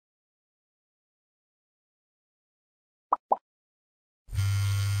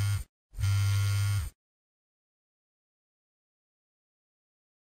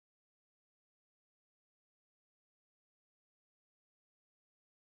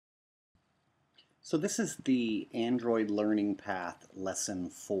So this is the Android Learning Path Lesson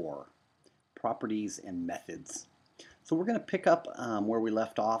 4, Properties and Methods. So we're going to pick up where we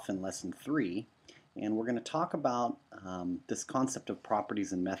left off in Lesson 3, and we're going to talk about this concept of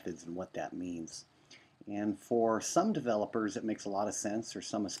properties and methods and what that means. And for some developers it makes a lot of sense, or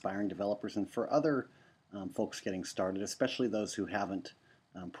some aspiring developers, and for other folks getting started, especially those who haven't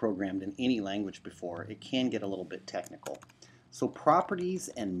programmed in any language before, it can get a little bit technical. So properties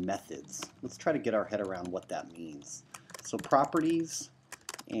and methods. Let's try to get our head around what that means. So properties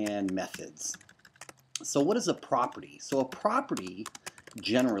and methods. So what is a property? So a property,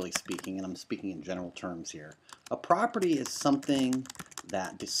 generally speaking, and I'm speaking in general terms here, a property is something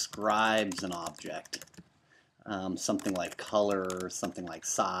that describes an object. Something like color, something like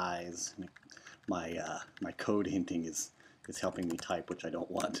size. My code hinting is helping me type, which I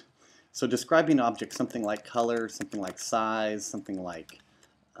don't want. So describing an object, something like color, something like size, something like,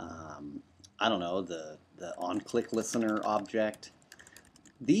 I don't know, the on-click listener object.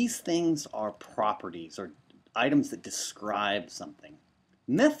 These things are properties, or items that describe something.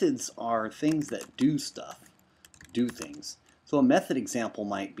 Methods are things that do stuff, do things. So a method example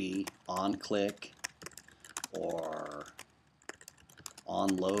might be on-click, or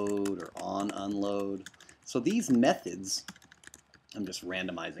on-load, or on-unload. So these methods, I'm just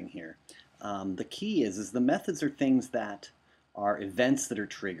randomizing here. The key is the methods are things that are events that are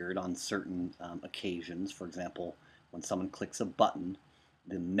triggered on certain occasions. For example, when someone clicks a button,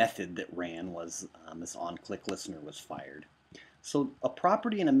 the method that ran was this on-click listener was fired. So a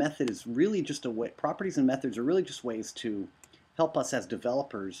property and a method is really just a way, properties and methods are really just ways to help us as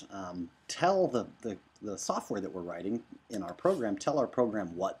developers tell the software that we're writing in our program, tell our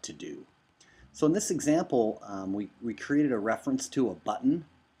program what to do. So in this example, we created a reference to a button,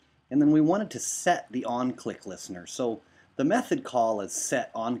 and then we wanted to set the on-click listener. So the method call is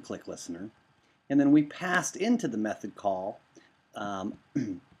set on-click listener, and then we passed into the method call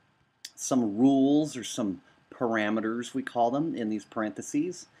some rules or some parameters, we call them, in these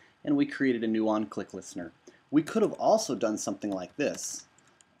parentheses, and we created a new on-click listener. We could have also done something like this,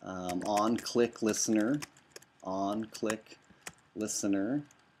 on-click listener,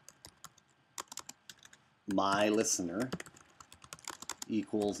 my listener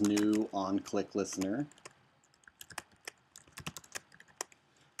equals new on-click listener,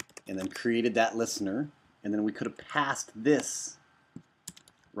 and then created that listener, and then we could have passed this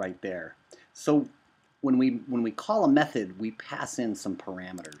right there. So when we call a method, we pass in some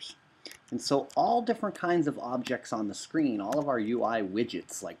parameters. And so all different kinds of objects on the screen, all of our UI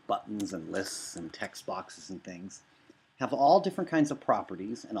widgets like buttons and lists and text boxes and things, have all different kinds of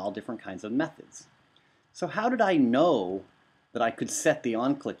properties and all different kinds of methods. So how did I know that I could set the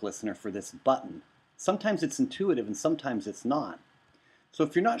on-click listener for this button? Sometimes it's intuitive and sometimes it's not. So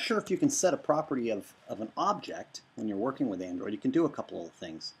if you're not sure if you can set a property of an object when you're working with Android, you can do a couple of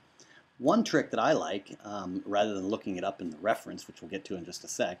things. One trick that I like, rather than looking it up in the reference, which we'll get to in just a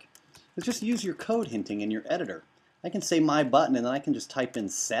sec, is just use your code hinting in your editor. I can say my button, and then I can just type in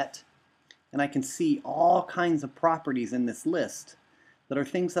set, and I can see all kinds of properties in this list that are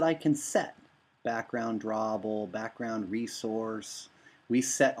things that I can set. Background drawable, background resource. We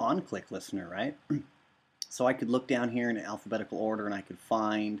set on-click listener, right? So I could look down here in alphabetical order and I could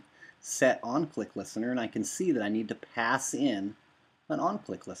find set on-click listener, and I can see that I need to pass in an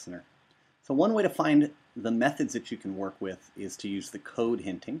on-click listener. So one way to find the methods that you can work with is to use the code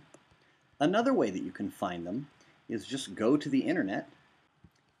hinting. Another way that you can find them is just go to the internet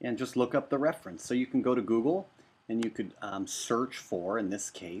and just look up the reference. So you can go to Google and you could search for, in this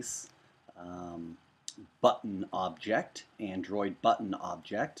case, button object, Android button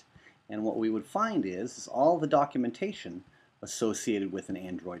object, and what we would find is all the documentation associated with an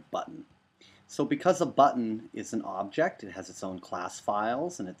Android button. So because a button is an object, it has its own class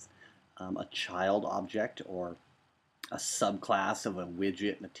files, and it's a child object or a subclass of a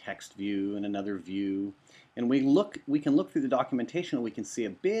widget and a text view and another view. And we can look through the documentation and we can see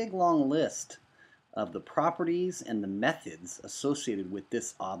a big long list of the properties and the methods associated with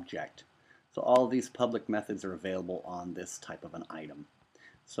this object. So all of these public methods are available on this type of an item.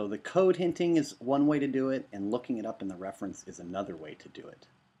 So the code hinting is one way to do it, and looking it up in the reference is another way to do it.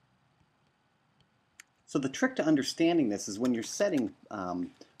 So the trick to understanding this is when you're setting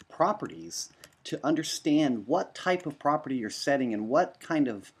properties, to understand what type of property you're setting and what kind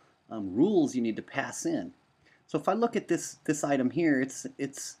of rules you need to pass in. So if I look at this item here,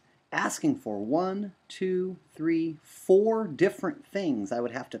 it's asking for 1, 2, 3, 4 different things I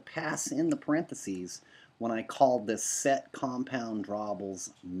would have to pass in the parentheses when I called this set compound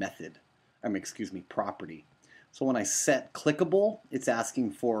drawables method, property. So when I set clickable, it's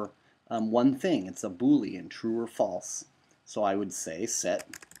asking for one thing. It's a Boolean, true or false. So I would say set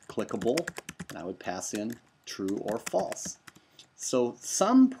clickable, and I would pass in true or false. So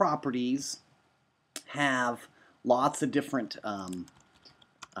some properties have lots of different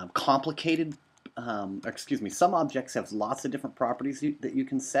complicated, some objects have lots of different properties that you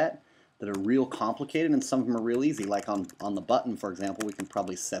can set that are real complicated, and some of them are real easy. Like on the button, for example, we can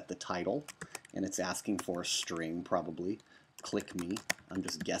probably set the title, and it's asking for a string, probably. Click me. I'm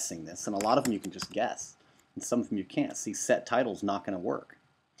just guessing this. And a lot of them you can just guess, and some of them you can't. See, set title's not going to work.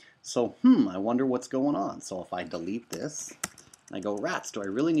 So, I wonder what's going on. So if I delete this, and I go, rats, do I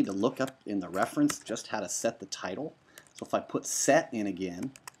really need to look up in the reference just how to set the title? So if I put set in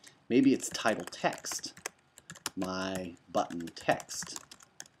again, maybe it's title text, my button text.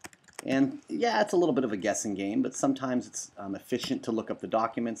 And yeah, it's a little bit of a guessing game, but sometimes it's efficient to look up the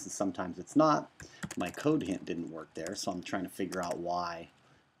documents and sometimes it's not. My code hint didn't work there, so I'm trying to figure out why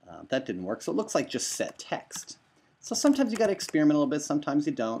that didn't work. So it looks like just set text. So sometimes you got to experiment a little bit, sometimes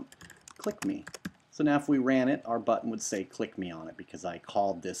you don't. Click me. So now if we ran it, our button would say click me on it because I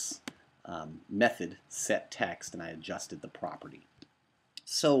called this method set text and I adjusted the property.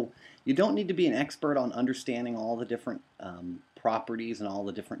 So you don't need to be an expert on understanding all the different properties and all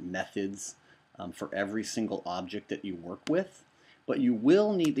the different methods for every single object that you work with, but you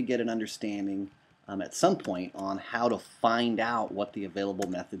will need to get an understanding at some point on how to find out what the available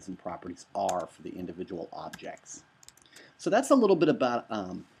methods and properties are for the individual objects. So that's a little bit about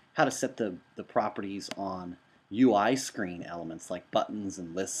how to set the properties on UI screen elements like buttons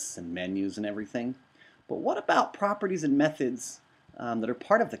and lists and menus and everything. But what about properties and methods that are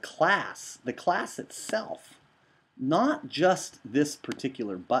part of the class itself, not just this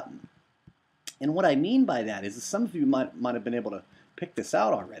particular button? And what I mean by that is some of you might have been able to pick this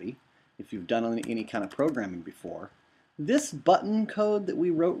out already if you've done any kind of programming before. This button code that we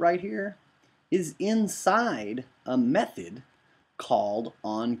wrote right here is inside a method called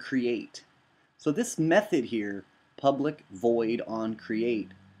onCreate. So this method here, public void onCreate,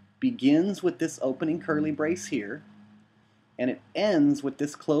 begins with this opening curly brace here, and it ends with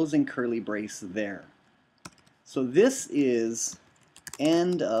this closing curly brace there. So this is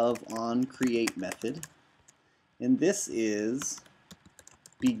end of onCreate method, and this is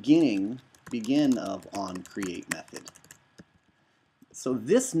begin of onCreate method. So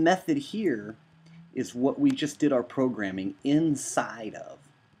this method here is what we just did our programming inside of.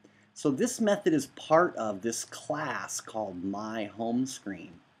 So this method is part of this class called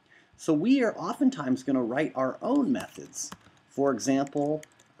myHomeScreen. So we are oftentimes going to write our own methods. For example,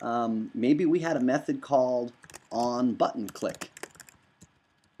 maybe we had a method called onButtonClick,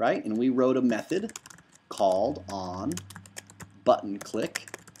 right? And we wrote a method called onButtonClick,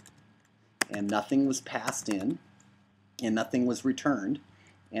 and nothing was passed in, and nothing was returned.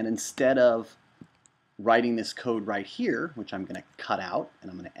 And instead of writing this code right here, which I'm going to cut out, and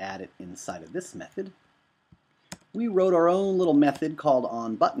I'm going to add it inside of this method, we wrote our own little method called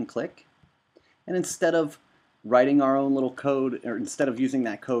onButtonClick, and instead of writing our own little code, or instead of using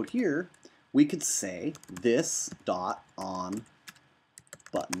that code here, we could say this dot on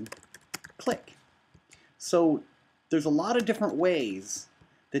button click. So there's a lot of different ways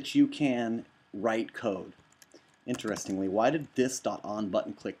that you can write code. Interestingly, why did this dot on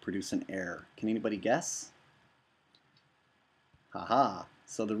button click produce an error? Can anybody guess? Haha.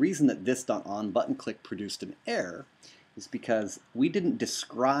 So the reason that this dot on button click produced an error is because we didn't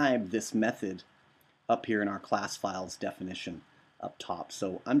describe this method up here in our class files definition up top.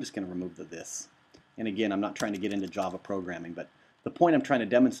 So I'm just going to remove the this. And again, I'm not trying to get into Java programming, but the point I'm trying to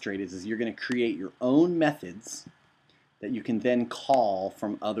demonstrate is you're going to create your own methods that you can then call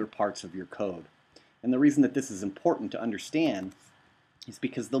from other parts of your code. And the reason that this is important to understand is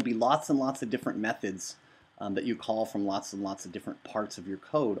because there'll be lots and lots of different methods that you call from lots and lots of different parts of your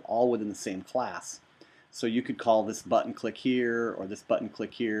code, all within the same class. So you could call this button click here or this button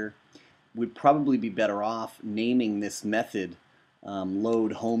click here. We'd probably be better off naming this method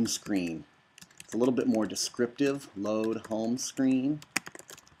load home screen. It's a little bit more descriptive, load home screen.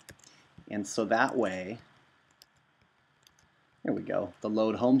 And so that way, there we go, the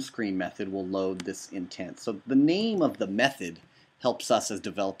load home screen method will load this intent. So the name of the method helps us as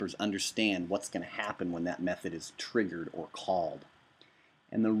developers understand what's going to happen when that method is triggered or called.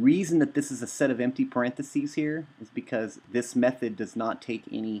 And the reason that this is a set of empty parentheses here is because this method does not take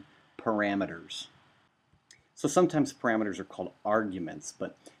any parameters. So sometimes parameters are called arguments,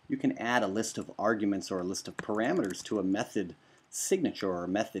 but you can add a list of arguments or a list of parameters to a method signature or a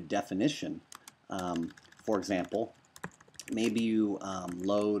method definition. For example, maybe you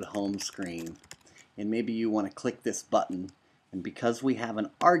load home screen, and maybe you want to click this button, And because we have an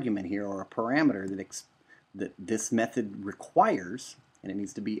argument here, or a parameter that this method requires, and it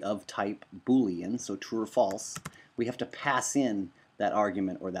needs to be of type Boolean, so true or false, we have to pass in that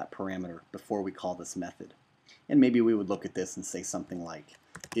argument or that parameter before we call this method. And maybe we would look at this and say something like,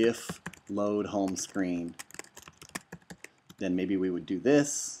 if load home screen, then maybe we would do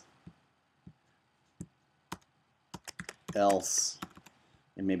this, else,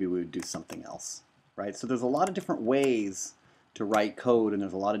 and maybe we would do something else, right? So there's a lot of different ways to write code, and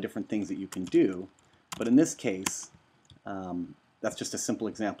there's a lot of different things that you can do. But in this case, that's just a simple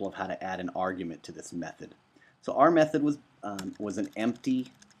example of how to add an argument to this method. So our method was an empty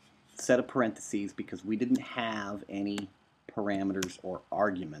set of parentheses because we didn't have any parameters or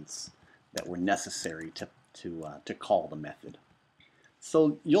arguments that were necessary to call the method.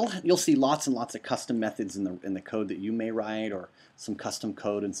 So you'll see lots and lots of custom methods in the code that you may write, or some custom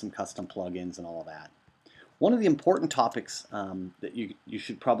code and some custom plugins and all of that. One of the important topics that you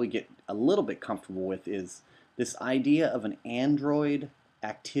should probably get a little bit comfortable with is this idea of an Android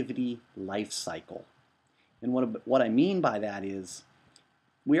activity lifecycle. And what I mean by that is,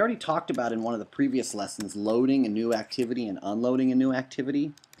 we already talked about in one of the previous lessons loading a new activity and unloading a new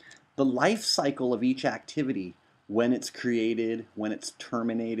activity. The life cycle of each activity, when it's created, when it's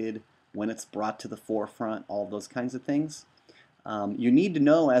terminated, when it's brought to the forefront, all those kinds of things. You need to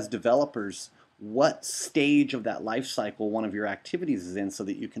know as developers what stage of that life cycle one of your activities is in so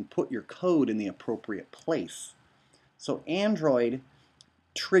that you can put your code in the appropriate place. So Android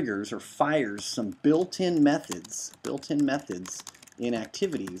triggers or fires some built-in methods in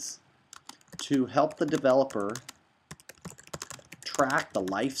activities to help the developer track the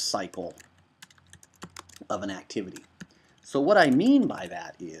life cycle of an activity. So what I mean by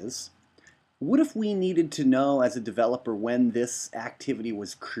that is, what if we needed to know as a developer when this activity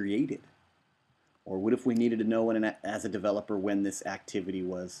was created? Or what if we needed to know as a developer when this activity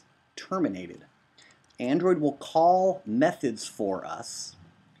was terminated? Android will call methods for us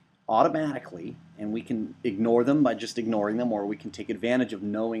automatically, and we can ignore them by just ignoring them, or we can take advantage of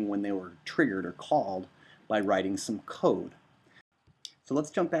knowing when they were triggered or called by writing some code. So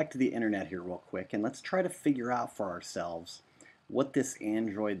let's jump back to the internet here real quick, and let's try to figure out for ourselves what this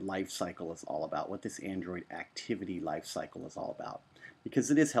Android lifecycle is all about, what this Android activity lifecycle is all about, because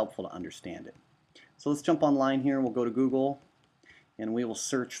it is helpful to understand it. So let's jump online here. We'll go to Google, and we will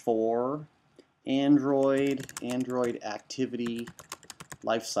search for Android activity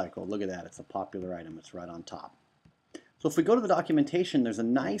lifecycle. Look at that. It's a popular item. It's right on top. So if we go to the documentation, there's a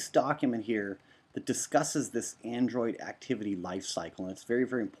nice document here that discusses this Android activity lifecycle, and it's very,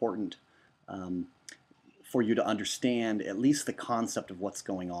 very important for you to understand at least the concept of what's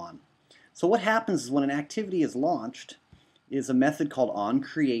going on. So what happens is when an activity is launched, is a method called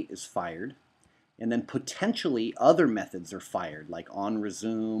onCreate is fired, and then potentially other methods are fired, like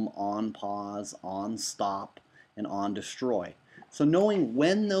onResume, onPause, onStop, and onDestroy. So knowing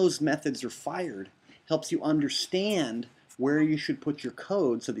when those methods are fired helps you understand where you should put your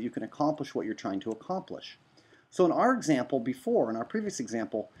code so that you can accomplish what you're trying to accomplish. So in our example before, in our previous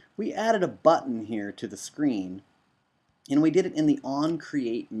example, we added a button here to the screen, and we did it in the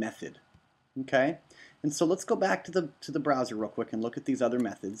onCreate method. Okay? And so let's go back to the browser real quick and look at these other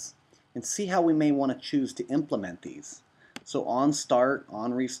methods and see how we may want to choose to implement these. So onStart,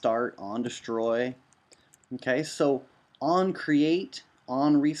 onRestart, onDestroy. Okay, so onCreate,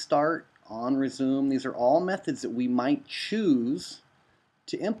 onRestart, onResume, these are all methods that we might choose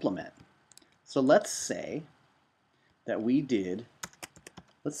to implement. So let's say that we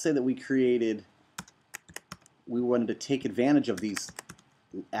wanted to take advantage of these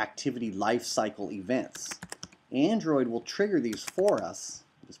activity lifecycle events. Android will trigger these for us.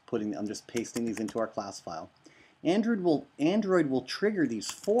 I'm just pasting these into our class file. Android will trigger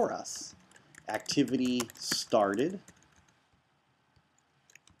these for us. Activity started,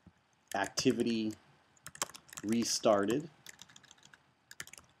 activity restarted,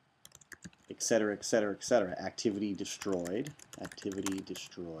 etc., etc., etc. Activity destroyed, activity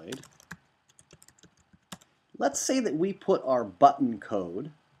destroyed. Let's say that we put our button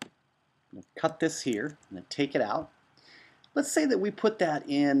code, I'm going to cut this here, I'm going to take it out. Let's say that we put that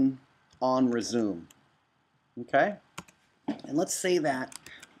in onResume, okay? And let's say that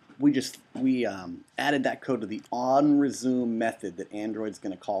we added that code to the onResume method that Android's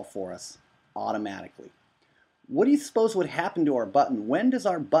going to call for us automatically. What do you suppose would happen to our button? When does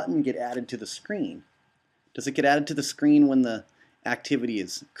our button get added to the screen? Does it get added to the screen when the activity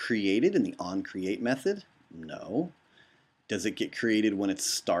is created in the onCreate method? No. Does it get created when it's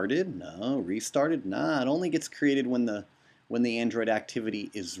started? No. Restarted? Nah, it only gets created when the Android activity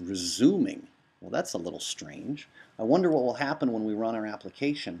is resuming. Well, that's a little strange. I wonder what will happen when we run our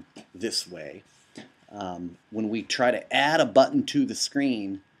application this way. When we try to add a button to the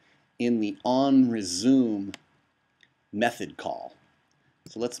screen in the onResume method call.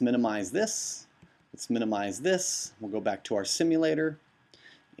 So let's minimize this. Let's minimize this. We'll go back to our simulator.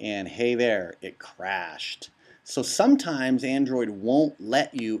 And hey there, it crashed. So sometimes Android won't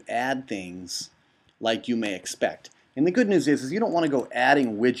let you add things like you may expect. And the good news is you don't want to go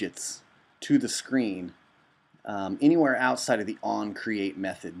adding widgets to the screen anywhere outside of the onCreate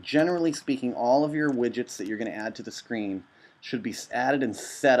method. Generally speaking, all of your widgets that you're going to add to the screen should be added and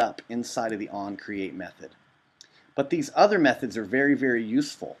set up inside of the onCreate method. But these other methods are very, very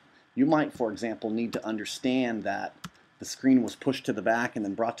useful. You might, for example, need to understand that the screen was pushed to the back and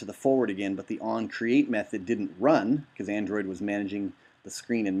then brought to the forward again, but the onCreate method didn't run because Android was managing the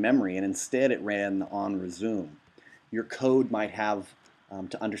screen in memory, and instead it ran the onResume. Your code might have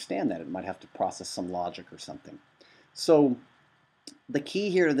to understand that. It might have to process some logic or something. So the key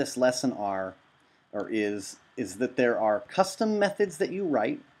here to this lesson is that there are custom methods that you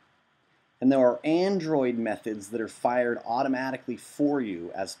write, and there are Android methods that are fired automatically for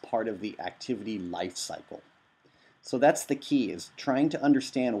you as part of the activity lifecycle. So that's the key, is trying to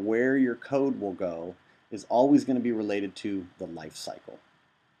understand where your code will go is always going to be related to the lifecycle.